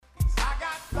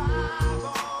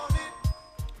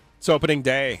It's opening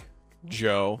day,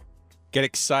 Joe. Get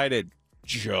excited,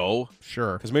 Joe.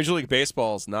 Sure. Because Major League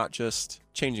Baseball is not just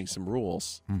changing some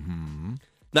rules. Mm-hmm.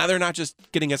 Now they're not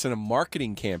just getting us in a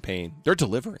marketing campaign. They're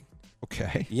delivering.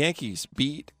 Okay. Yankees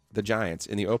beat the Giants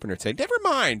in the opener today. Never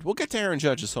mind. We'll get to Aaron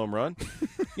Judge's home run.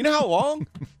 You know how long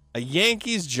a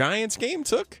Yankees-Giants game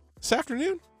took this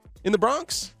afternoon in the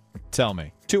Bronx? Tell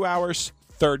me. 2 hours,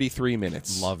 33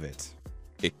 minutes. Love it.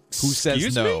 Excuse Who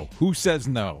says no? me? Who says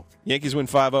no? Yankees win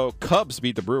 5-0. Cubs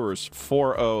beat the Brewers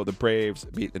 4-0. The Braves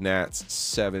beat the Nats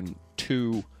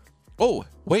 7-2. Oh,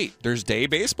 wait, there's day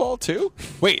baseball too?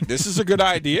 Wait, this is a good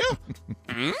idea?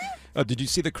 Did you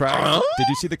see the crowd? Did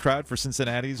you see the crowd for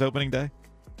Cincinnati's opening day?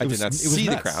 I did not see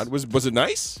the crowd. Was it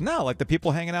nice? No, like the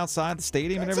people hanging outside the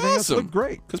stadium That's and everything awesome. else looked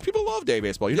great. Because people love day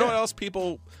baseball. You know what else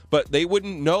but they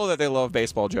wouldn't know that they love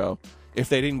baseball, Joe, if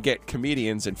they didn't get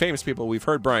comedians and famous people. We've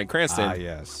heard Bryan Cranston,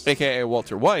 yes. a.k.a.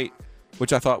 Walter White,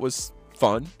 which I thought was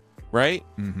fun, right?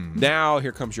 Mm-hmm. Now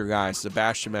here comes your guy,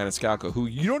 Sebastian Maniscalco, who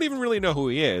you don't even really know who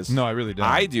he is. No, I really don't.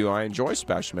 I do. I enjoy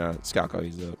Sebastian Maniscalco.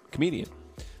 He's a comedian.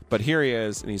 But here he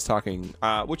is, and he's talking.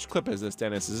 Which clip is this,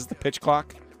 Dennis? Is this the pitch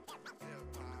clock?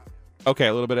 Okay,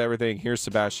 a little bit of everything. Here's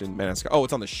Sebastian Maniscalco. Oh,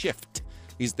 it's on the shift.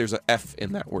 There's an F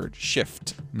in that word,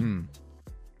 shift. Mm.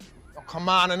 Oh, come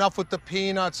on, enough with the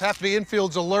peanuts. Half the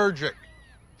infield's allergic.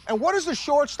 And what is the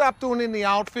shortstop doing in the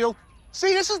outfield?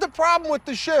 See, this is the problem with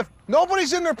the shift.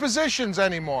 Nobody's in their positions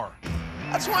anymore.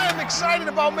 That's why I'm excited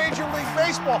about Major League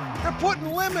Baseball. They're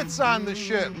putting limits on the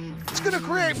shift. It's going to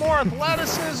create more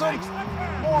athleticism,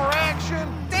 more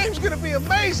action. The game's going to be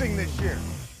amazing this year.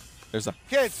 There's a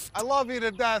Kids, I love you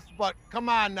to death, but come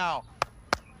on now.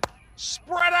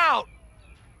 Spread out.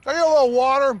 Can I get a little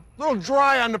water? A little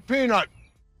dry on the peanut.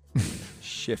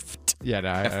 shift. Yeah,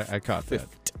 no, I caught that.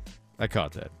 I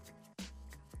caught that.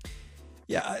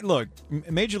 Yeah, look,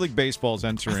 Major League Baseball's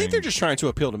entering. I think they're just trying to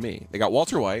appeal to me. They got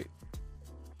Walter White,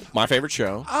 my favorite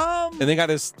show, and they got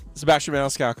this Sebastian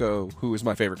Maniscalco, who is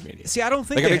my favorite comedian. See, I don't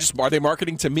think are they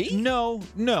marketing to me? No.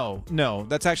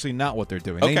 That's actually not what they're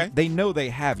doing. Okay. They know they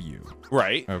have you.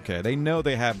 Right. Okay. They know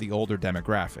they have the older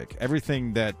demographic.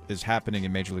 Everything that is happening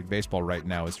in Major League Baseball right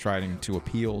now is trying to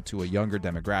appeal to a younger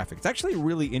demographic. It's actually a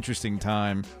really interesting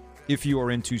time if you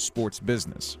are into sports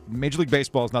business. Major League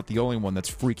Baseball is not the only one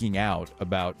that's freaking out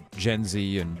about Gen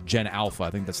Z and Gen Alpha. I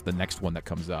think that's the next one that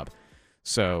comes up.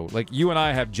 So, like, you and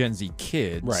I have Gen Z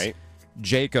kids. Right.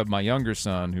 Jacob, my younger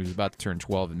son, who's about to turn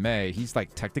 12 in May, he's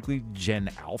like technically Gen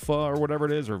Alpha or whatever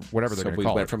it is, or whatever they're going to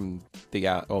call it. So we went from the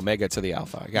Omega to the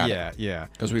Alpha. I got it. Yeah.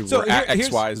 Because we were at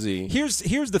XYZ.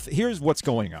 Here's what's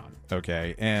going on,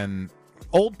 okay? And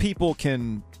old people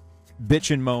can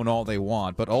bitch and moan all they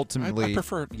want, but ultimately I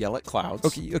prefer yell at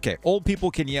clouds. Okay. Old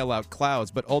people can yell out clouds,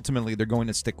 but ultimately they're going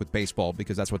to stick with baseball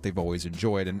because that's what they've always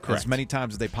enjoyed. And Correct. as many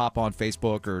times as they pop on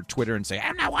Facebook or Twitter and say,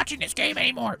 "I'm not watching this game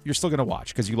anymore," you're still going to watch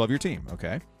because you love your team.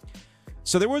 Okay.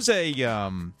 So there was a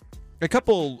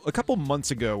couple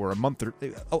months ago, or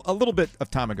a little bit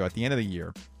of time ago, at the end of the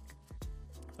year,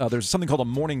 there's something called a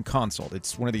morning consult.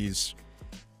 It's one of these.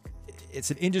 It's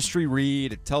an industry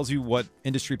read. It tells you what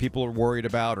industry people are worried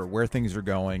about or where things are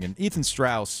going. And Ethan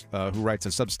Strauss, who writes a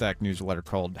Substack newsletter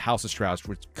called House of Strauss,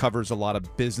 which covers a lot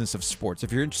of business of sports.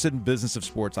 If you're interested in business of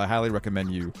sports, I highly recommend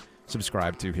you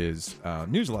subscribe to his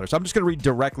newsletter. So I'm just going to read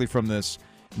directly from this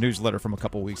newsletter from a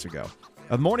couple weeks ago.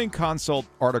 A Morning Consult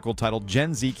article titled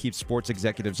Gen Z Keeps Sports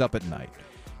Executives Up at Night.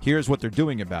 Here's what they're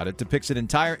doing about it. Depicts an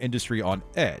entire industry on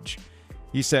edge.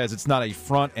 He says it's not a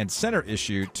front and center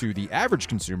issue to the average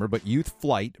consumer, but youth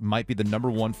flight might be the number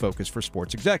one focus for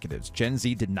sports executives. Gen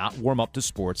Z did not warm up to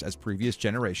sports as previous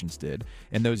generations did,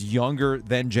 and those younger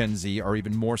than Gen Z are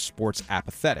even more sports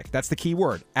apathetic. That's the key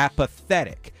word,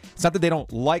 apathetic. It's not that they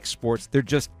don't like sports, they're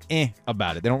just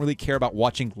about it. They don't really care about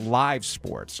watching live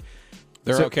sports.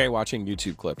 They're okay watching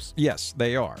YouTube clips. Yes,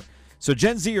 they are. So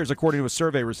Gen Zers, according to a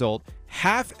survey result,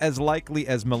 half as likely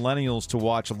as millennials to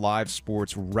watch live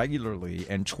sports regularly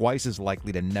and twice as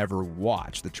likely to never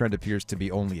watch. The trend appears to be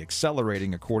only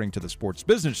accelerating, according to the Sports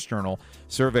Business Journal.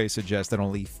 Surveys suggest that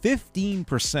only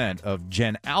 15% of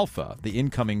Gen Alpha, the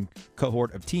incoming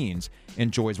cohort of teens,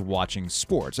 enjoys watching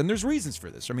sports. And there's reasons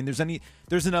for this. I mean,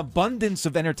 there's an abundance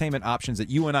of entertainment options that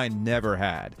you and I never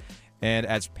had. And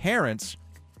as parents,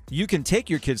 you can take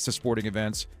your kids to sporting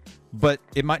events, but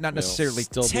it might not necessarily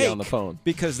still take be on the phone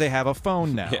because they have a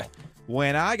phone now. Yeah.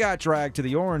 When I got dragged to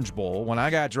the Orange Bowl, when I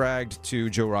got dragged to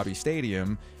Joe Robbie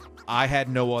Stadium, I had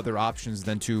no other options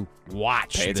than to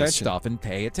watch this stuff and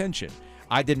pay attention.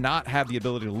 I did not have the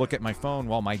ability to look at my phone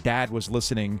while my dad was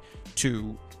listening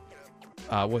to,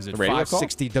 was it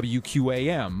 560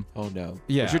 WQAM? Oh, no.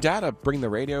 Yeah. Was your dad a bring the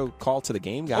radio call to the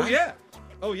game guy? Oh, yeah.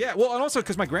 Oh, yeah. Well, and also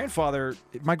because my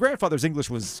grandfather's English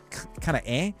was kind of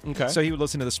Okay. So he would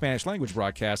listen to the Spanish language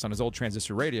broadcast on his old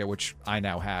transistor radio, which I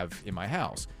now have in my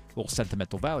house. A little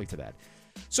sentimental value to that.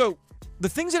 So the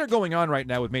things that are going on right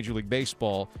now with Major League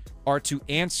Baseball are to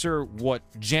answer what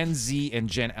Gen Z and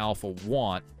Gen Alpha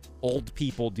want old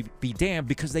people to be damned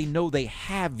because they know they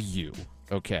have you,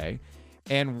 okay?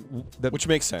 And which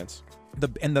makes sense.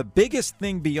 The biggest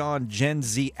thing beyond Gen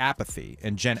Z apathy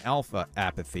and Gen Alpha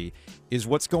apathy is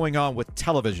what's going on with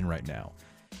television right now.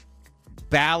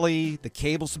 Bally, the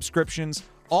cable subscriptions,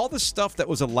 all the stuff that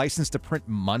was a license to print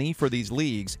money for these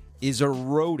leagues is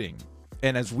eroding.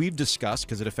 And as we've discussed,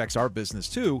 because it affects our business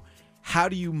too, how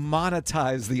do you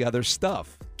monetize the other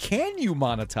stuff? Can you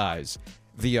monetize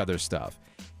the other stuff?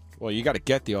 Well, you got to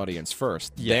get the audience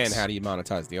first. Yes. Then how do you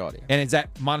monetize the audience? And is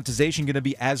that monetization going to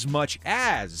be as much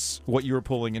as what you were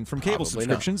pulling in from cable Probably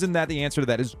subscriptions? not. And that the answer to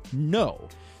that is no.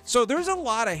 So there's a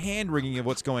lot of hand-wringing of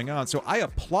what's going on. So I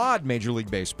applaud Major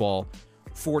League Baseball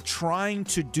for trying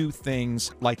to do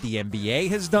things like the NBA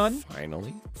has done.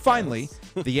 Finally,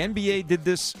 Yes. The NBA did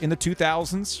this in the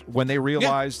 2000s when they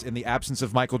realized in the absence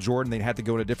of Michael Jordan, they had to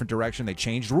go in a different direction. They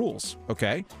changed rules,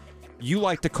 okay? You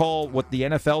like to call what the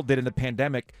NFL did in the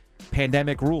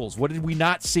pandemic rules. What did we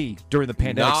not see during the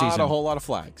pandemic season? Not a whole lot of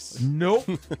flags. Nope.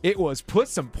 It was put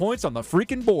some points on the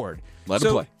freaking board. Let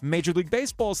them play. Major League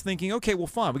Baseball is thinking, okay, well,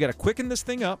 fine. We got to quicken this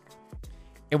thing up,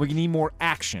 and we need more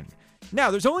action.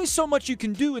 Now, there's only so much you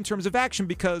can do in terms of action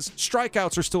because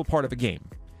strikeouts are still part of a game.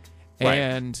 Right.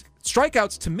 And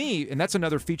strikeouts, to me, and that's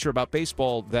another feature about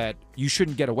baseball that you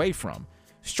shouldn't get away from,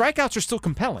 strikeouts are still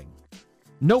compelling.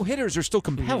 No-hitters are still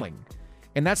compelling.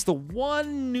 Mm-hmm. And that's the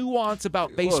one nuance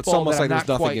about baseball. Well, it's almost that like I'm there's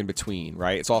not nothing quite... in between,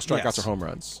 right? It's all strikeouts Yes. or home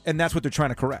runs. And that's what they're trying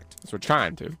to correct. That's what we're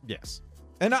trying to. Yes.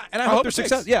 And I hope they're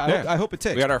successful. Yeah, I hope it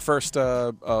takes. We had our first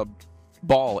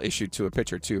ball issued to a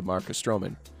pitcher, too, Marcus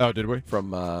Stroman. Oh, did we?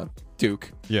 From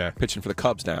Duke. Yeah. Pitching for the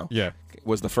Cubs now. Yeah.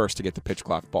 Was the first to get the pitch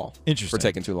clock ball. Interesting. For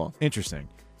taking too long. Interesting.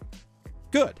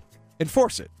 Good.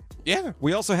 Enforce it. Yeah.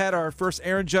 We also had our first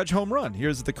Aaron Judge home run.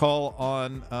 Here's the call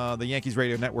on the Yankees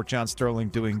radio network, John Sterling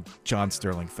doing John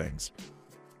Sterling things.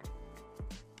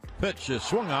 Pitch is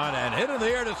swung on and hit in the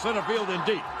air to center field and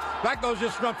deep. Back goes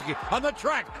Yastrzemski on the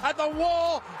track, at the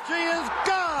wall. She is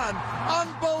gone.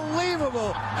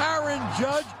 Unbelievable. Aaron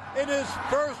Judge in his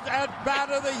first at-bat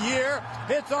of the year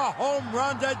hits a home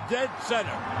run to dead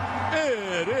center.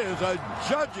 It is a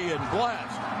Judgian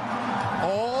blast.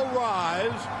 All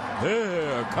rise.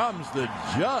 Here comes the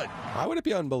Judge. Why would it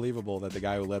be unbelievable that the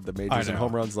guy who led the I majors in know.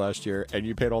 home runs last year and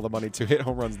you paid all the money to hit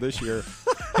home runs this year,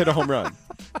 hit a home run?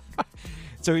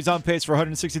 So he's on pace for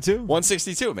 162?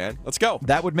 162, man. Let's go.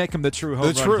 That would make him the true home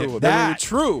run True. hit. The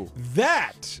true.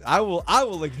 That I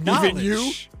will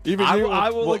acknowledge. Even you? I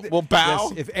will We'll bow?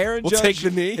 Yes, if Aaron We'll Judge take the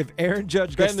knee? If Aaron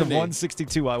Judge gets Bend to the knee.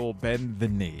 162, I will bend the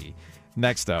knee.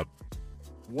 Next up.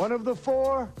 One of the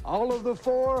four, all of the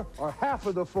four, or half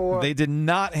of the four. They did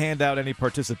not hand out any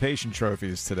participation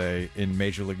trophies today in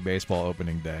Major League Baseball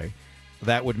opening day.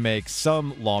 That would make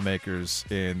some lawmakers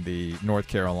in the North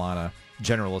Carolina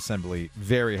General Assembly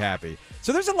very happy.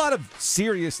 So there's a lot of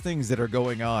serious things that are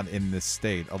going on in this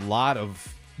state. A lot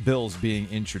of bills being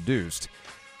introduced.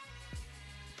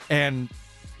 And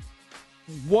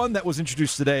one that was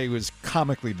introduced today was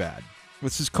comically bad.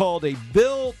 This is called a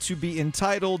bill to be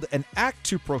entitled An Act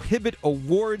to Prohibit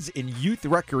Awards in Youth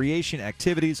Recreation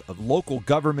Activities of Local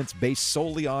Governments Based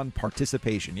Solely on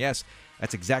Participation. Yes,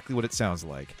 that's exactly what it sounds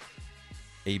like.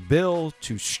 A bill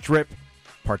to strip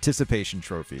participation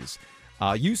trophies.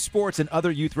 Youth sports and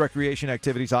other youth recreation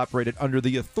activities operated under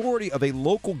the authority of a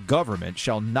local government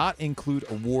shall not include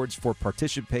awards for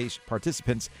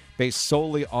participants based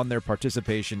solely on their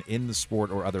participation in the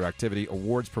sport or other activity.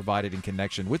 Awards provided in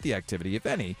connection with the activity, if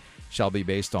any, shall be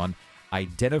based on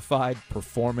identified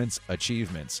performance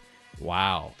achievements.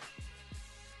 Wow.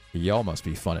 Y'all must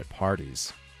be fun at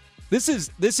parties. This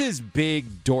is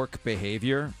big dork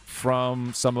behavior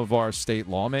from some of our state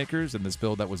lawmakers in this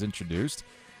bill that was introduced.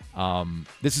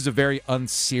 This is a very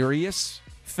unserious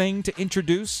thing to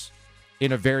introduce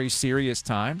in a very serious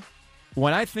time.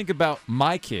 When I think about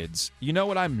my kids, you know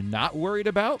what I'm not worried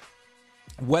about?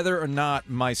 Whether or not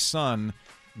my son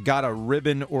got a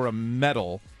ribbon or a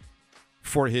medal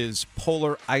for his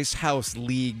Polar Ice House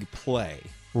League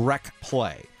rec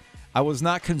play. I was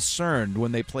not concerned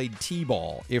when they played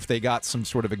t-ball if they got some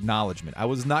sort of acknowledgement. I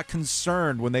was not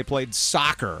concerned when they played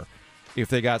soccer if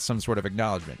they got some sort of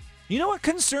acknowledgement. You know what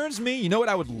concerns me? You know what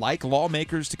I would like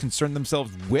lawmakers to concern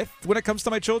themselves with when it comes to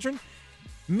my children?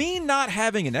 Me not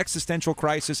having an existential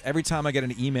crisis every time I get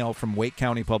an email from Wake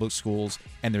County Public Schools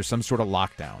and there's some sort of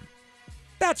lockdown.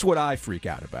 That's what I freak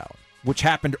out about. which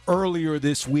happened earlier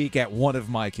this week at one of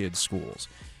my kids' schools.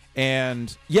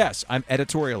 And yes, I'm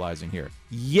editorializing here.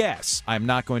 Yes, I'm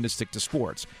not going to stick to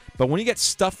sports. But when you get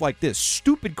stuff like this,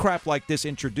 stupid crap like this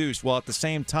introduced, while at the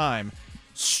same time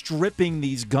stripping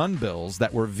these gun bills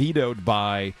that were vetoed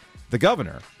by the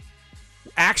governor,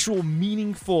 actual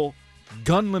meaningful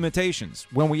gun limitations,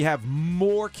 when we have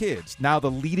more kids, now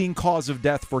the leading cause of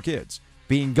death for kids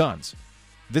being guns,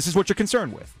 this is what you're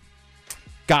concerned with.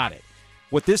 Got it.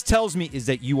 What this tells me is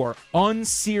that you are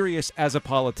unserious as a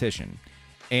politician.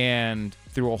 And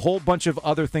through a whole bunch of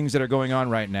other things that are going on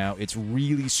right now, it's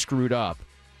really screwed up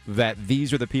that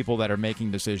these are the people that are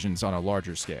making decisions on a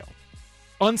larger scale.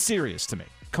 Unserious to me.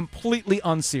 Completely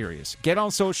unserious. Get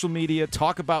on social media,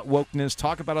 talk about wokeness,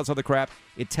 talk about all this other crap.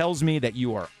 It tells me that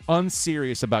you are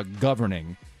unserious about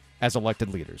governing as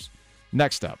elected leaders.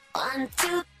 Next up. 1,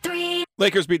 2, 3.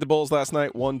 Lakers beat the Bulls last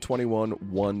night,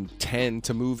 121-110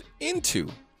 to move into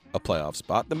a playoff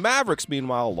spot. The Mavericks,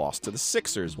 meanwhile, lost to the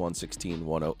Sixers,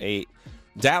 116-108.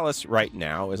 Dallas right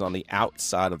now is on the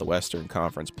outside of the Western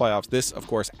Conference playoffs. This, of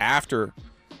course, after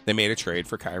they made a trade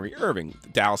for Kyrie Irving.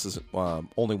 Dallas has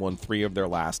only won 3 of their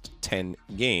last 10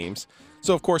 games.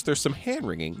 So, of course, there's some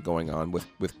hand-wringing going on with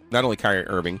not only Kyrie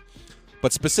Irving,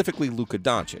 but specifically Luka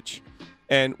Doncic.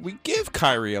 And we give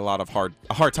Kyrie a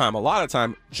hard time, a lot of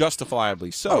time,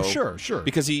 justifiably so. Oh, sure.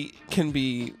 Because he can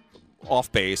be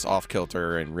off base, off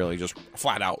kilter, and really just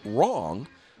flat out wrong.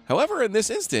 However, in this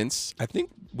instance, I think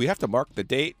we have to mark the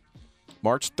date,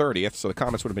 March 30th, so the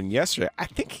comments would have been yesterday. I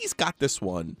think he's got this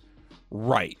one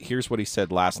right. Here's what he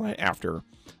said last night after.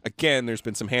 Again, there's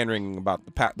been some hand-wringing about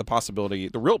the possibility,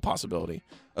 the real possibility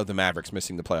of the Mavericks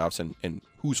missing the playoffs, and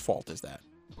whose fault is that?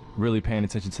 Really paying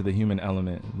attention to the human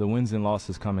element. The wins and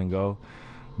losses come and go,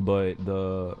 but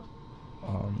the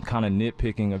kind of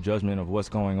nitpicking of judgment of what's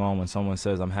going on when someone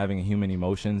says I'm having human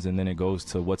emotions, and then it goes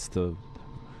to what's the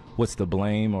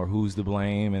blame or who's to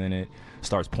blame, and then it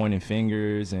starts pointing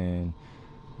fingers, and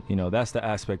that's the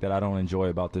aspect that I don't enjoy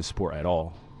about this sport at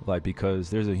all. Like,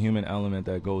 because there's a human element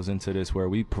that goes into this where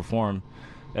we perform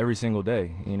every single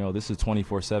day. This is a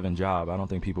 24/7 job. I don't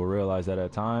think people realize that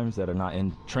at times that are not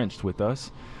entrenched with us.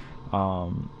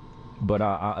 But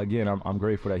I'm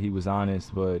grateful that he was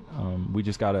honest, but we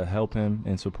just got to help him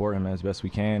and support him as best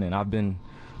we can. And I've been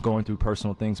going through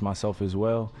personal things myself as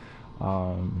well.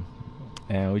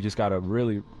 And we just got to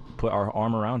really put our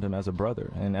arm around him as a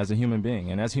brother and as a human being.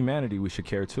 And as humanity, we should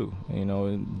care too.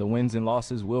 The wins and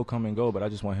losses will come and go, but I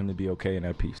just want him to be okay and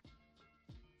at peace.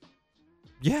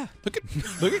 Yeah, look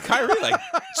at Kyrie,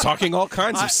 talking all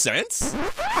kinds of sense.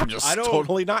 I'm just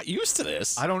totally not used to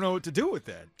this. I don't know what to do with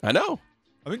that. I know.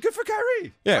 I mean, good for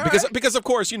Kyrie. Yeah, because of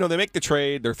course, they make the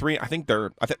trade. They're 3. I think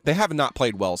they have not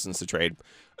played well since the trade.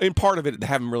 And part of it, they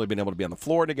haven't really been able to be on the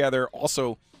floor together.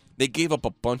 Also, they gave up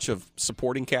a bunch of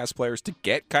supporting cast players to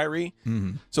get Kyrie.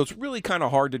 Mm-hmm. So it's really kind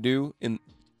of hard to do in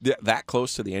that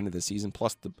close to the end of the season.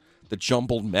 Plus the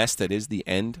jumbled mess that is the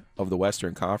end of the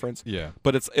Western Conference. Yeah.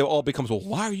 But it all becomes, well,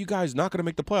 why are you guys not going to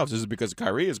make the playoffs? Is it because of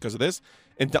Kyrie? Is it because of this?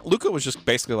 And Luka was just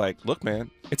basically like, look,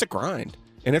 man, it's a grind.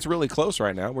 And it's really close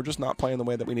right now. We're just not playing the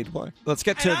way that we need to play. Let's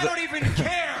get to I don't even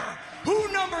care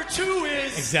who number 2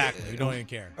 is. Exactly. We don't even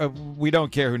care. We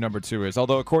don't care who number 2 is.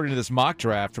 Although, according to this mock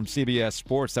draft from CBS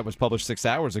Sports that was published 6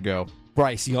 hours ago,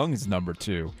 Bryce Young is number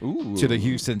 2 to the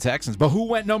Houston Texans. But who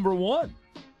went number 1?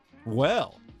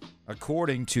 Well,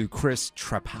 according to Chris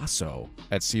Trapasso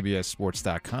at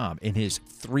CBSSports.com, in his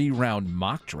 3-round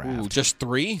mock draft. Ooh, just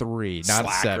 3? 3, not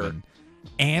Slacker. 7.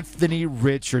 Anthony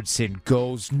Richardson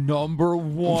goes number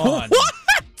 1. What?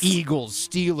 Eagles,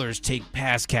 Steelers take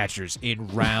pass catchers in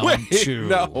round 2.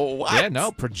 No, what? Yeah,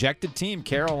 no, projected team,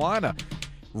 Carolina.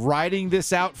 Riding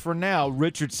this out for now,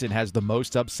 Richardson has the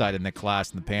most upside in the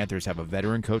class, and the Panthers have a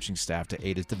veteran coaching staff to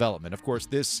aid his development. Of course,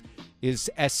 this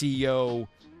is SEO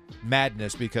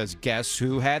madness because guess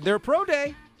who had their pro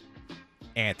day?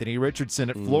 Anthony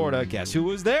Richardson at Florida. Guess who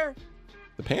was there?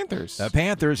 The Panthers. The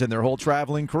Panthers and their whole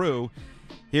traveling crew.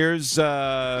 Here's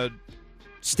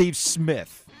Steve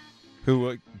Smith,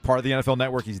 who part of the NFL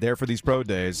Network. He's there for these pro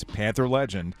days. Panther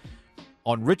legend.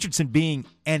 On Richardson being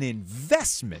an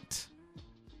investment.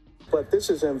 But this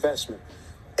is an investment.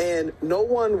 And no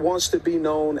one wants to be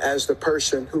known as the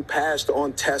person who passed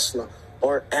on Tesla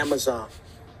or Amazon.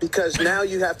 Because now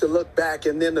you have to look back,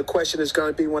 and then the question is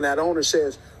going to be when that owner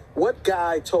says, what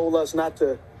guy told us not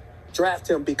to draft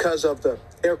him because of the,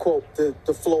 air quote,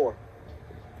 the floor,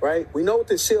 right? We know what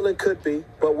the ceiling could be,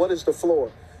 but what is the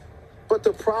floor? But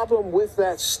the problem with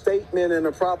that statement and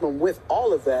the problem with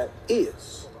all of that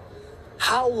is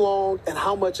how long and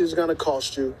how much is it going to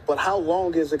cost you, but how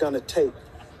long is it going to take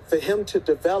for him to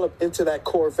develop into that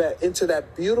Corvette, into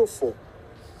that beautiful,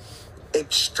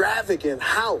 extravagant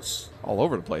house All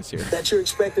over the place here. that you're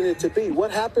expecting it to be?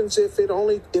 What happens if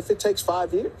it takes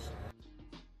 5 years?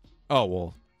 Oh,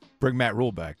 well, bring Matt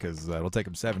Rule back because it'll take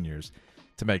him 7 years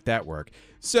to make that work.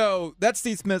 So that's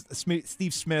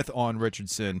Steve Smith on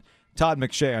Richardson. Todd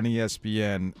McShay on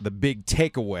ESPN, the big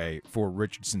takeaway for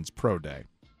Richardson's pro day.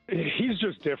 He's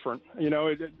just different.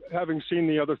 Having seen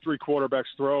the other three quarterbacks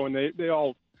throw, and they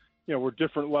all, were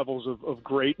different levels of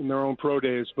great in their own pro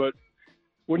days. But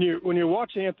when you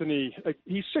watch Anthony,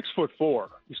 he's 6'4",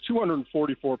 he's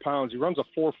 244 pounds, he runs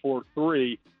a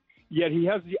 4.43, yet he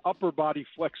has the upper body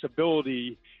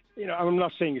flexibility. I'm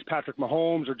not saying he's Patrick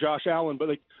Mahomes or Josh Allen, but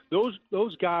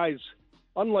those guys,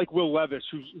 unlike Will Levis,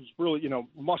 who's really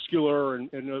muscular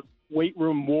and a weight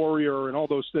room warrior and all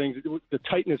those things, the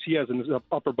tightness he has in his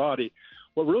upper body.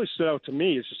 What really stood out to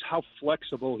me is just how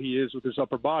flexible he is with his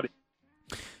upper body.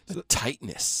 The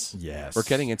tightness. Yes. We're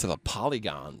getting into the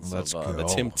polygons of the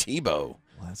Tim Tebow.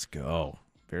 Let's go.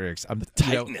 Very excited. The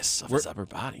tightness of his upper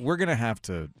body. We're gonna have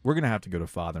to go to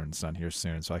father and son here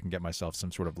soon, so I can get myself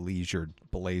some sort of leisured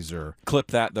blazer. Clip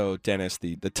that though, Dennis.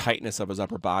 The tightness of his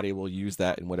upper body. We'll use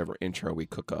that in whatever intro we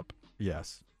cook up.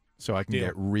 Yes. So I can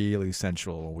get really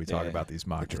sensual when we talk about these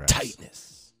mock drafts.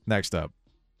 Tightness. Next up.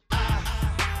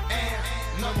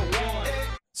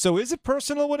 So is it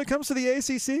personal when it comes to the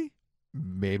ACC?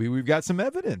 Maybe we've got some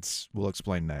evidence. We'll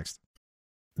explain next.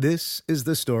 This is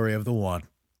the story of the one.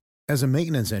 As a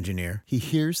maintenance engineer, he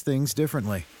hears things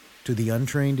differently. To the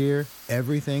untrained ear,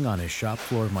 everything on his shop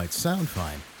floor might sound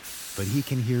fine, but he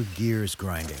can hear gears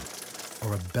grinding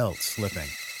or a belt slipping.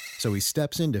 So he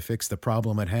steps in to fix the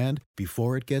problem at hand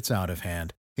before it gets out of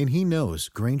hand. And he knows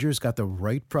Grainger's got the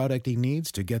right product he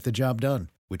needs to get the job done,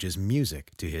 which is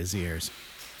music to his ears.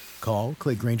 Call,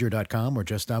 click Grainger.com, or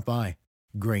just stop by.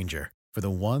 Grainger, for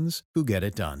the ones who get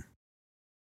it done.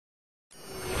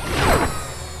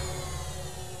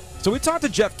 So we talked to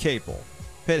Jeff Capel,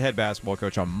 Pitt head basketball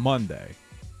coach, on Monday.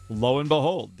 Lo and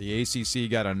behold, the ACC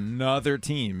got another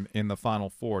team in the Final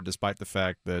Four, despite the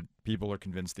fact that people are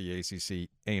convinced the ACC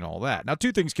ain't all that. Now,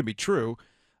 two things can be true.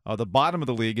 The bottom of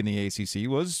the league in the ACC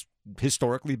was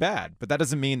historically bad, but that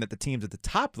doesn't mean that the teams at the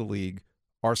top of the league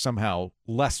are somehow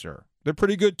lesser. They're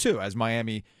pretty good, too, as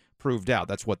Miami proved out.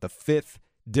 That's what, the fifth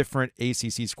different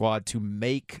ACC squad to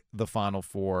make the Final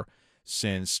Four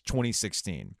since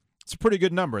 2016. It's a pretty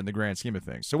good number in the grand scheme of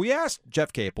things. So we asked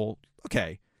Jeff Capel,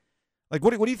 okay, like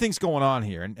what do you think's going on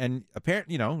here? And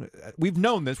apparently, we've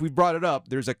known this. We've brought it up.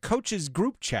 There's a coaches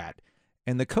group chat,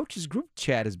 and the coaches group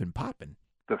chat has been popping.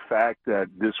 The fact that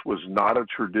this was not a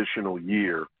traditional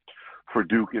year for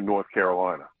Duke and North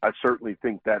Carolina, I certainly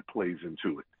think that plays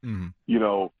into it.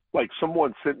 Mm-hmm. Like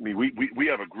someone sent me, we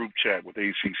have a group chat with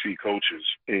ACC coaches,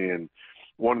 and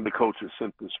one of the coaches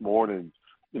sent this morning,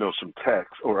 some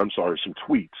some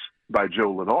tweets by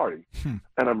Joe Lunardi. And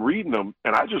I'm reading them,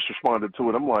 and I just responded to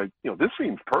it. I'm like, this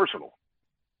seems personal.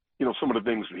 Some of the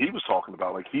things that he was talking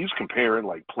about, like he's comparing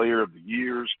like player of the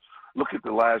years. Look at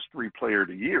the last three player of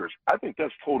the years. I think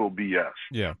that's total BS.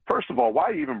 Yeah. First of all,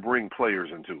 why even bring players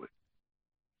into it?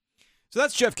 So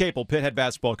that's Jeff Capel, Pitt head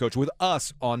basketball coach, with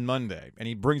us on Monday, and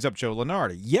he brings up Joe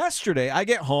Lunardi. Yesterday, I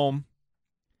get home,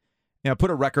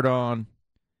 put a record on,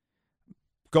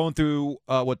 going through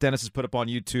what Dennis has put up on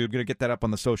YouTube, going to get that up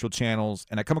on the social channels,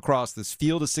 and I come across this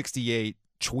Field of 68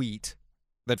 tweet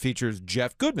that features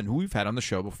Jeff Goodman, who we've had on the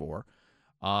show before,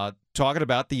 talking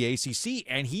about the ACC,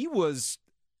 and he was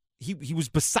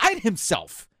beside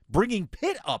himself, bringing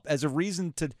Pitt up as a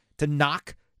reason to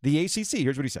knock the ACC.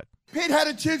 Here's what he said. Pitt had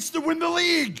a chance to win the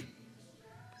league.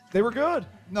 They were good.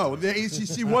 No, the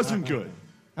ACC wasn't good.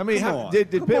 I mean,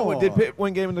 did Pitt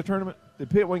win game in the tournament? Did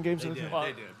Pitt win games in the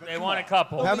tournament? They won a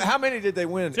couple. How many did they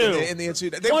win Two. in the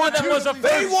NCAA? They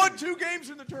won 2 games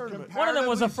in the tournament. One of them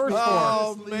was a first four.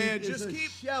 Oh man, just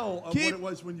keep shell of what it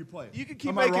was when you played. You can keep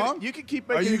Am making. I wrong? You can keep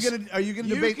making. Are you going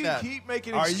to debate that? You can keep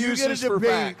making Are you going excuses to for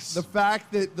debate facts. the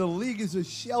fact that the league is a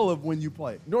shell of when you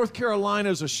played? North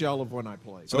Carolina's a shell of when I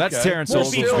played. So that's Terrence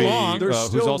Oglesby,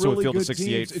 who's also a Field of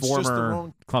 68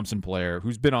 former Clemson player,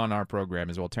 who's been on our program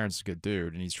as well. Terrence is a good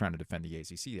dude, and he's trying to defend the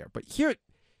ACC there. But here,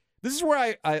 this is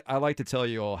where I like to tell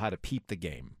you all how to peep the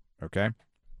game, okay?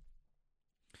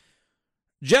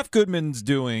 Jeff Goodman's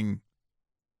doing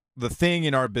the thing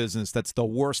in our business that's the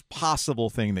worst possible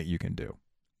thing that you can do.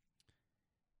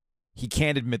 He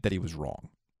can't admit that he was wrong.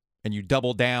 And you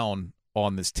double down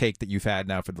on this take that you've had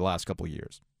now for the last couple of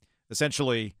years.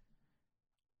 Essentially,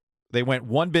 they went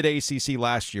one bit ACC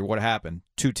last year. What happened?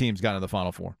 2 teams got into the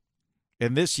Final Four.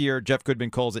 And this year, Jeff Goodman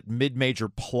calls it mid-major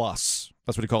plus.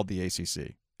 That's what he called the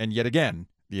ACC. And yet again,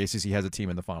 The ACC has a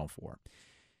team in the Final Four.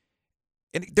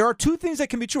 And there are two things that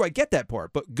can be true. I get that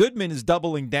part. But Goodman is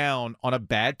doubling down on a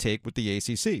bad take with the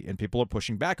ACC, and people are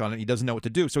pushing back on it. He doesn't know what to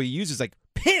do. So he uses, like,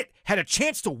 Pitt had a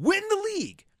chance to win the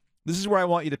league. This is where I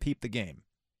want you to peep the game.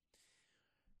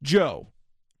 Joe,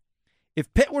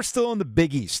 if Pitt were still in the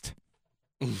Big East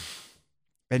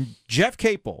and Jeff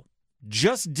Capel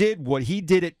just did what he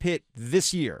did at Pitt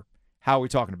this year, how are we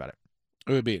talking about it?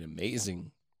 It would be an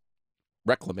amazing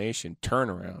reclamation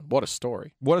turnaround. What a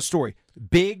story. What a story.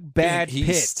 Big bad Big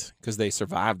Pitt. East, because they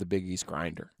survived the Big East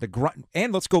grinder.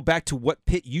 And let's go back to what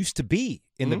Pitt used to be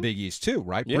in the Big East too,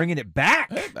 right? Yeah. Bringing it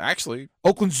back. Hey, actually,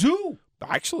 Oakland Zoo.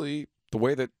 Actually, the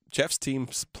way that Jeff's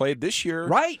teams played this year,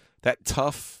 right?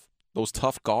 Those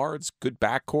tough guards, good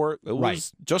backcourt. It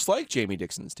was just like Jamie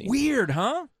Dixon's team. Weird,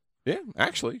 huh? Yeah,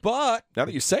 actually. But now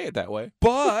that you say it that way.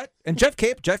 And Jeff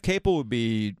Capel would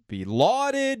be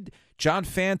lauded. John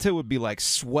Fanta would be like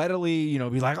sweatily,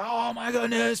 be like, oh my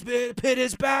goodness, Pitt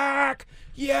is back.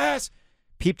 Yes.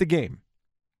 Peep the game.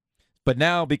 But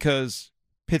now because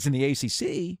Pitt's in the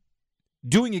ACC,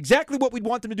 doing exactly what we'd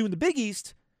want them to do in the Big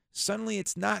East, suddenly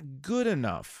it's not good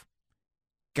enough.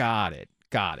 Got it.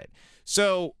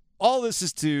 So all this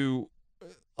is to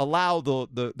allow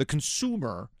the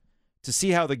consumer to see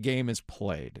how the game is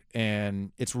played.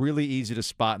 And it's really easy to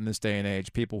spot in this day and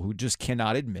age people who just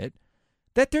cannot admit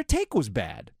that their take was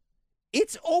bad.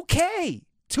 It's okay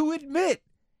to admit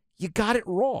you got it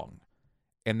wrong.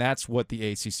 And that's what the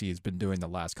ACC has been doing the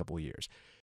last couple of years.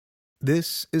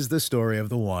 This is the story of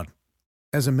the one.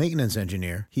 As a maintenance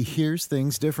engineer, he hears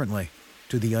things differently.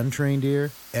 To the untrained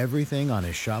ear, everything on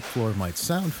his shop floor might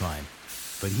sound fine,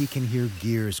 but he can hear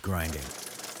gears grinding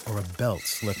or a belt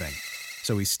slipping.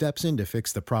 So he steps in to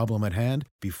fix the problem at hand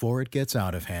before it gets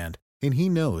out of hand. And he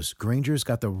knows Granger's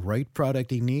got the right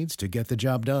product he needs to get the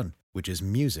job done, which is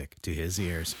music to his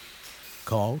ears.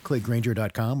 Call, click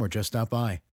Granger.com, or just stop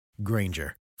by.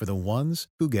 Granger, for the ones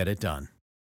who get it done.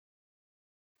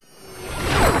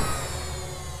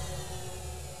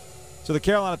 So the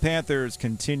Carolina Panthers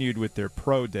continued with their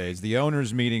pro days. The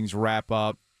owners' meetings wrap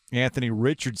up. Anthony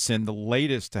Richardson, the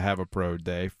latest to have a pro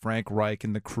day. Frank Reich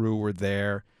and the crew were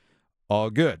there.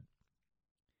 All good.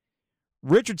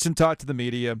 Richardson talked to the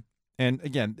media. And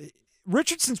again,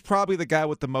 Richardson's probably the guy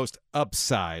with the most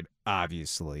upside,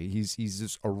 obviously. He's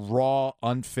just a raw,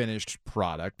 unfinished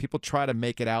product. People try to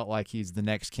make it out like he's the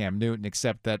next Cam Newton,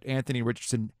 except that Anthony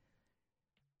Richardson,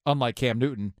 unlike Cam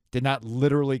Newton, did not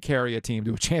literally carry a team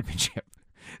to a championship.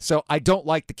 So I don't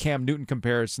like the Cam Newton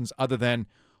comparisons other than,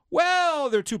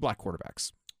 well, they're two black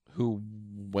quarterbacks. Who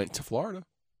went to Florida.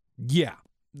 Yeah.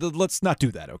 Let's not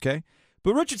do that, okay?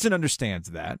 But Richardson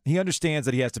understands that. He understands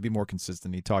that he has to be more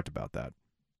consistent. He talked about that.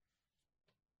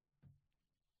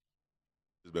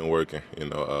 It's been working.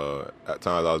 At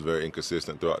times I was very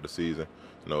inconsistent throughout the season.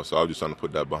 So I was just trying to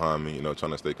put that behind me,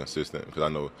 trying to stay consistent because I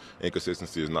know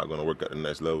inconsistency is not going to work at the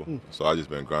next level. So I just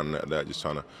been grinding at that, just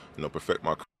trying to, perfect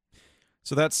my.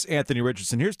 So that's Anthony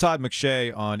Richardson. Here's Todd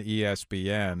McShay on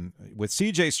ESPN with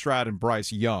CJ Stroud and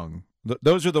Bryce Young.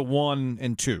 Those are the 1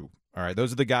 and 2. All right,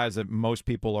 those are the guys that most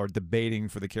people are debating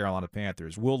for the Carolina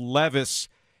Panthers. Will Levis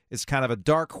is kind of a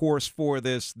dark horse for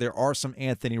this. There are some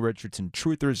Anthony Richardson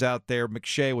truthers out there.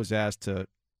 McShay was asked to,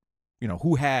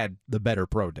 who had the better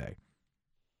pro day.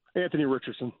 Anthony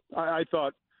Richardson. I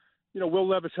thought, Will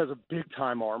Levis has a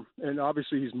big-time arm, and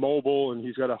obviously he's mobile, and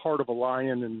he's got a heart of a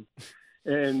lion,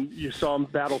 and you saw him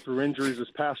battle through injuries this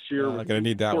past year. I'm going to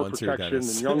need that one too, protection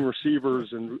Dennis. and young receivers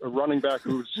and a running back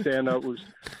who was standout was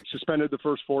suspended the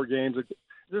first 4 games.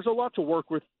 There's a lot to work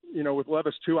with, with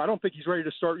Levis too. I don't think he's ready to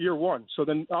start year 1. So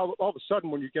then all of a sudden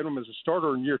when you get him as a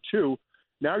starter in year 2,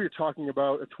 now you're talking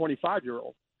about a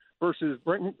 25-year-old versus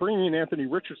bringing in Anthony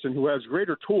Richardson, who has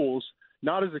greater tools,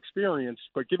 not as experienced,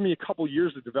 but give me a couple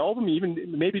years to develop him, even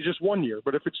maybe just 1 year.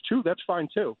 But if it's 2, that's fine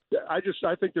too. I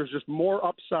think there's just more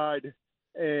upside.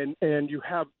 And you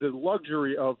have the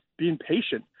luxury of being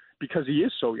patient because he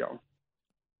is so young.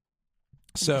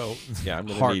 So yeah, I'm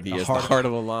going to need the heart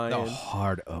of a lion. The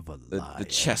heart of a lion. The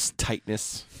chest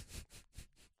tightness.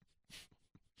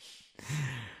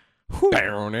 But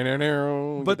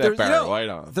there's, right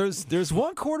on. There's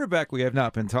one quarterback we have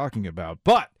not been talking about.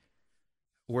 But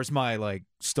where's my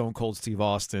Stone Cold Steve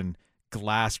Austin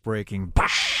glass breaking?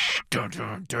 Dun,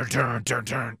 dun, dun, dun, dun,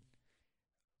 dun.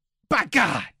 By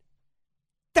God.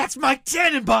 That's Mike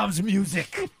Tannenbaum's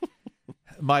music.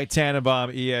 Mike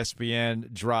Tannenbaum,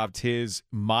 ESPN, dropped his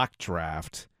mock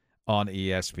draft on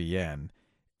ESPN,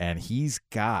 and he's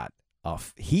got a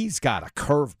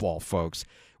curveball, folks.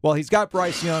 Well, he's got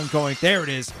Bryce Young going. There it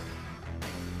is.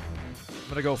 I'm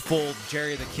gonna go full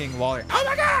Jerry the King Lawler. Oh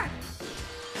my God!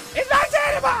 It's Mike Tannenbaum!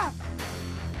 cinema!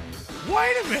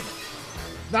 Wait a minute.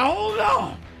 Now hold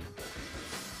on.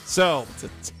 So it's a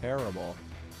terrible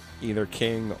either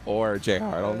King or JR.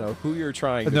 I don't know who you're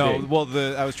trying to be. No, well,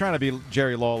 I was trying to be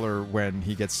Jerry Lawler when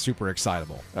he gets super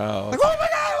excitable. Oh. Like, oh my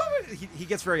God! He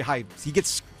gets very hyped. He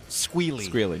gets squealy.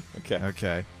 Squealy. Okay.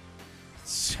 Okay.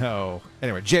 So,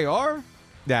 anyway, JR?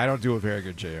 Yeah, I don't do a very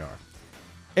good JR.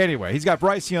 Anyway, he's got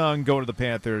Bryce Young going to the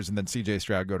Panthers and then CJ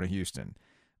Stroud going to Houston.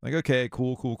 Like, okay,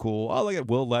 cool. Oh, look at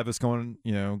Will Levis going,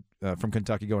 from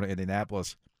Kentucky going to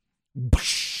Indianapolis.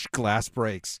 Glass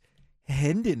breaks.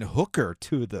 Hendon Hooker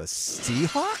to the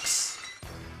Seahawks?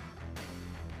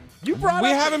 We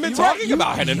haven't been talking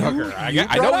about Hendon Hooker. I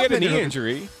know he had a knee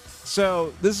injury.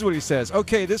 So this is what he says.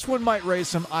 Okay, this one might raise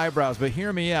some eyebrows, but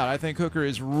hear me out. I think Hooker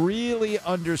is really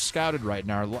under-scouted right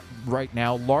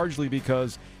now, largely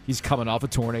because he's coming off a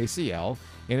torn ACL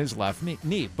in his left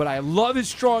knee. But I love his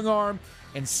strong arm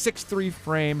and 6'3"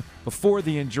 frame. Before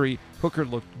the injury, Hooker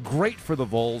looked great for the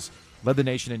Vols. Led the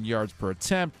nation in yards per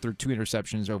attempt through 2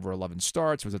 interceptions over 11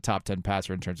 starts. Was a top 10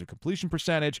 passer in terms of completion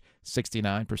percentage,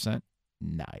 69%.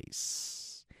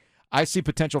 Nice. I see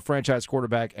potential franchise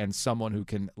quarterback and someone who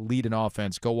can lead an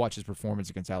offense. Go watch his performance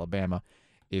against Alabama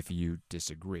if you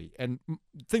disagree. And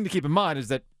the thing to keep in mind is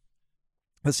that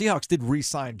the Seahawks did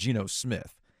re-sign Geno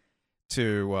Smith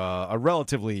to a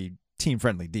relatively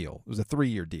team-friendly deal. It was a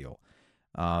 3-year deal.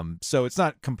 So it's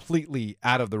not completely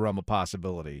out of the realm of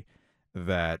possibility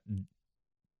that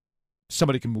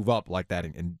somebody can move up like that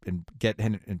and get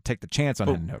and take the chance on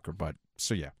Hendon Hooker. But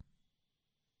so yeah.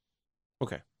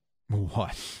 Okay.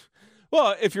 What?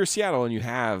 Well, if you're Seattle and you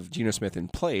have Geno Smith in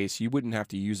place, you wouldn't have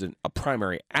to use a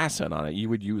primary asset on it. You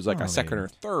would use a second or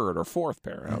third or fourth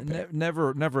pair.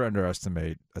 Never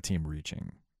underestimate a team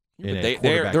reaching. Yeah,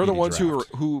 they're the ones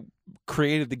who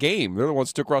created the game. They're the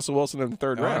ones who took Russell Wilson in the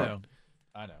third round.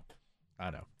 I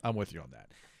know. I'm with you on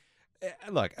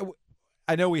that. Look,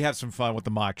 I know we have some fun with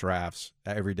the mock drafts.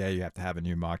 Every day you have to have a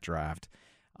new mock draft.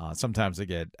 Sometimes they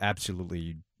get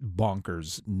absolutely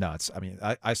bonkers nuts. I mean,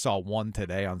 I saw one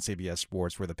today on CBS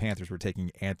Sports where the Panthers were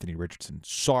taking Anthony Richardson.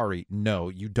 Sorry, no,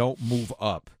 you don't move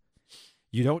up.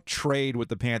 You don't trade what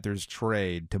the Panthers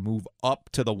trade to move up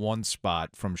to the 1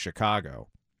 spot from Chicago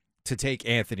to take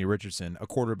Anthony Richardson, a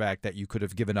quarterback that you could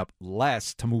have given up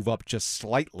less to move up just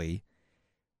slightly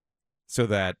so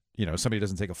that, somebody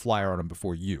doesn't take a flyer on him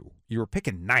before you. You were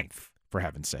picking 9th, for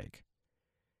heaven's sake.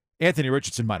 Anthony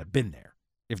Richardson might have been there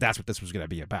if that's what this was going to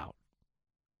be about.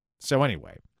 So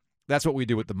anyway, that's what we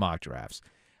do with the mock drafts.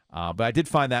 But I did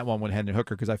find that one with Hendon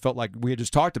Hooker because I felt like we had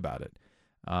just talked about it.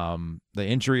 The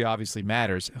injury obviously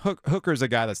matters. Hooker's a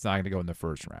guy that's not going to go in the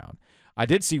first round. I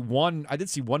did see one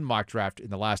mock draft in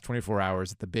the last 24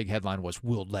 hours that the big headline was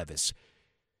Will Levis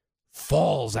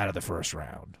falls out of the first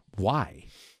round. Why?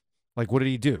 Like, what did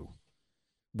he do?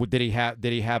 Did he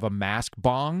have a mask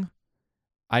bong?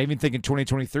 I even think in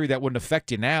 2023 that wouldn't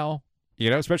affect you now,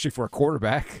 especially for a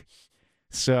quarterback.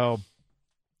 So,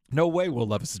 no way Will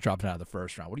Levis is dropping out of the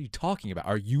first round. What are you talking about?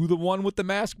 Are you the one with the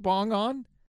mask bong on?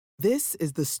 This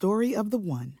is the story of the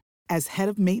one. As head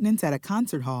of maintenance at a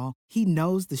concert hall, he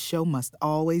knows the show must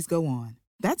always go on.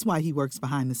 That's why he works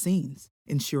behind the scenes,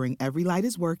 ensuring every light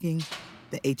is working,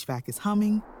 the HVAC is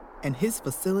humming, and his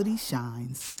facility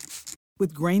shines.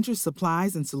 With Grainger's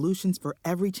supplies and solutions for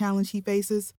every challenge he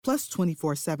faces, plus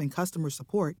 24/7 customer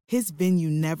support, his venue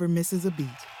never misses a beat.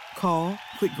 Call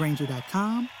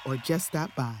quickgrainger.com or just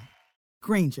stop by.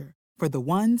 Grainger, for the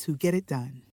ones who get it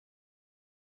done.